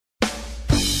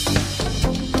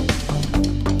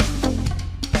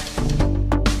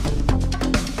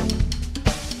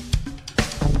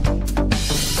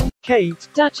Kate,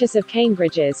 Duchess of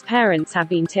Cambridge's parents have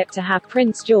been tipped to have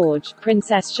Prince George,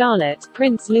 Princess Charlotte,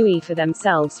 Prince Louis for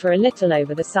themselves for a little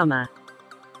over the summer.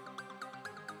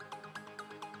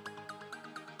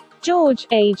 George,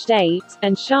 aged 8,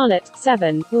 and Charlotte,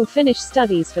 7, will finish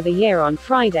studies for the year on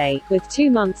Friday, with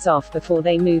 2 months off before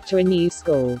they move to a new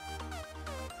school.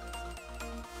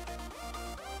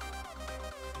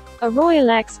 A royal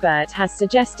expert has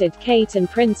suggested Kate and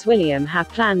Prince William have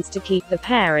plans to keep the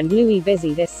pair and Louis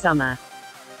busy this summer.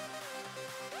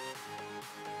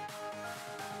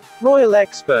 royal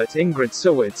expert Ingrid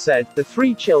Seward said, "The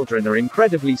 3 children are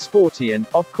incredibly sporty and,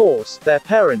 of course, their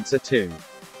parents are too.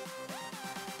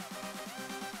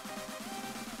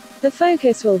 The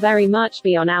focus will very much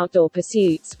be on outdoor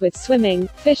pursuits, with swimming,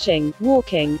 fishing,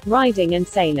 walking, riding and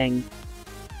sailing."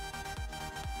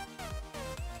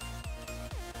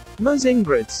 Ms.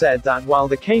 Ingrid said that while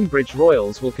the Cambridge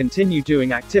royals will continue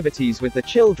doing activities with the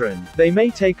children, they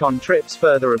may take on trips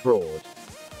further abroad.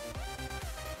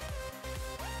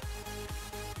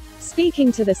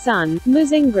 Speaking to The Sun,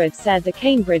 Ms. Ingrid said the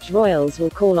Cambridge royals will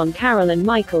call on Carole and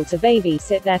Michael to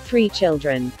babysit their 3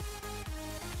 children.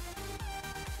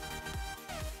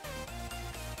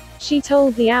 She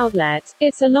told the outlet,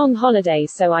 "It's a long holiday,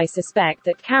 so I suspect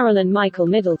that Carole and Michael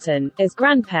Middleton, as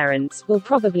grandparents, will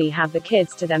probably have the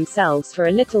kids to themselves for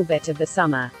a little bit of the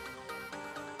summer.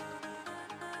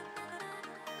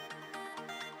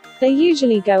 They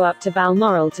usually go up to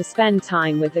Balmoral to spend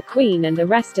time with the Queen and the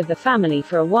rest of the family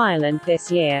for a while, and this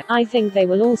year, I think they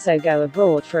will also go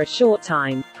abroad for a short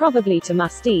time, probably to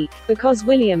Mustique, because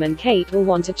William and Kate will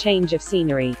want a change of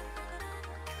scenery."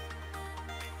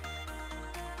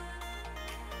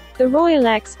 The royal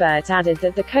expert added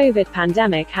that the COVID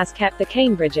pandemic has kept the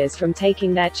Cambridges from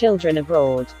taking their children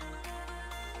abroad.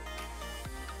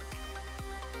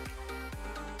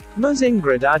 Ms.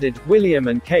 Ingrid added, "William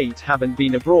and Kate haven't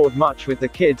been abroad much with the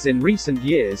kids in recent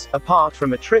years, apart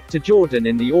from a trip to Jordan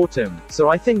in the autumn, so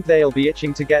I think they'll be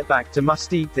itching to get back to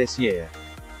Mustique this year.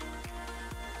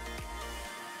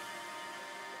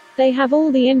 They have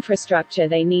all the infrastructure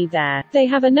they need there. They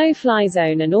have a no-fly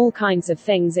zone and all kinds of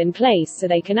things in place so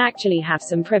they can actually have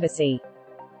some privacy."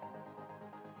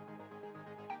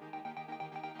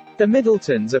 The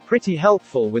Middletons are pretty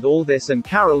helpful with all this, and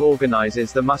Carole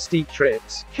organizes the Mustique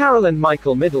trips. Carole and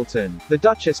Michael Middleton, the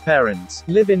Duchess parents,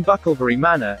 live in Bucklebury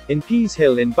Manor, in Pease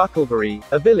Hill in Bucklebury,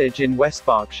 a village in West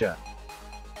Berkshire.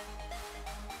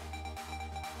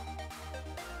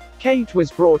 Kate was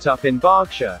brought up in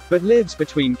Berkshire, but lives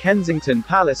between Kensington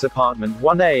Palace Apartment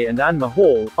 1A and Anmer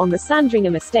Hall, on the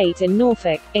Sandringham estate in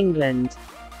Norfolk, England.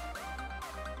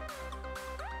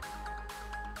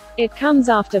 It comes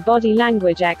after body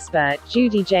language expert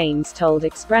Judy James told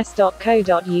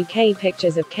Express.co.uk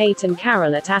pictures of Kate and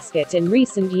Carole at Ascot in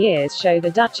recent years show the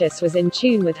Duchess was in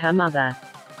tune with her mother.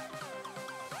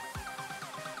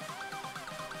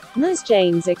 Ms.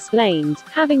 James explained,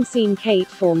 "Having seen Kate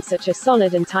form such a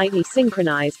solid and tightly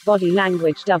synchronized body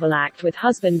language double act with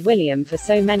husband William for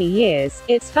so many years,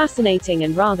 it's fascinating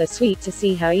and rather sweet to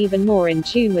see her even more in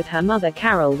tune with her mother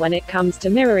Carole when it comes to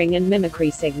mirroring and mimicry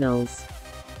signals."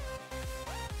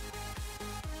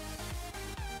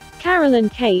 Carole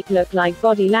and Kate look like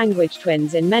body language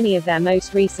twins in many of their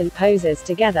most recent poses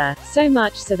together, so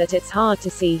much so that it's hard to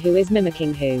see who is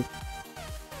mimicking who.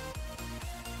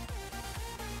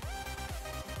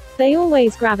 They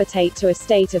always gravitate to a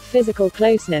state of physical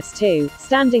closeness too,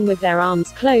 standing with their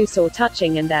arms close or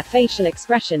touching and their facial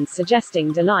expressions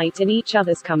suggesting delight in each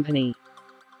other's company.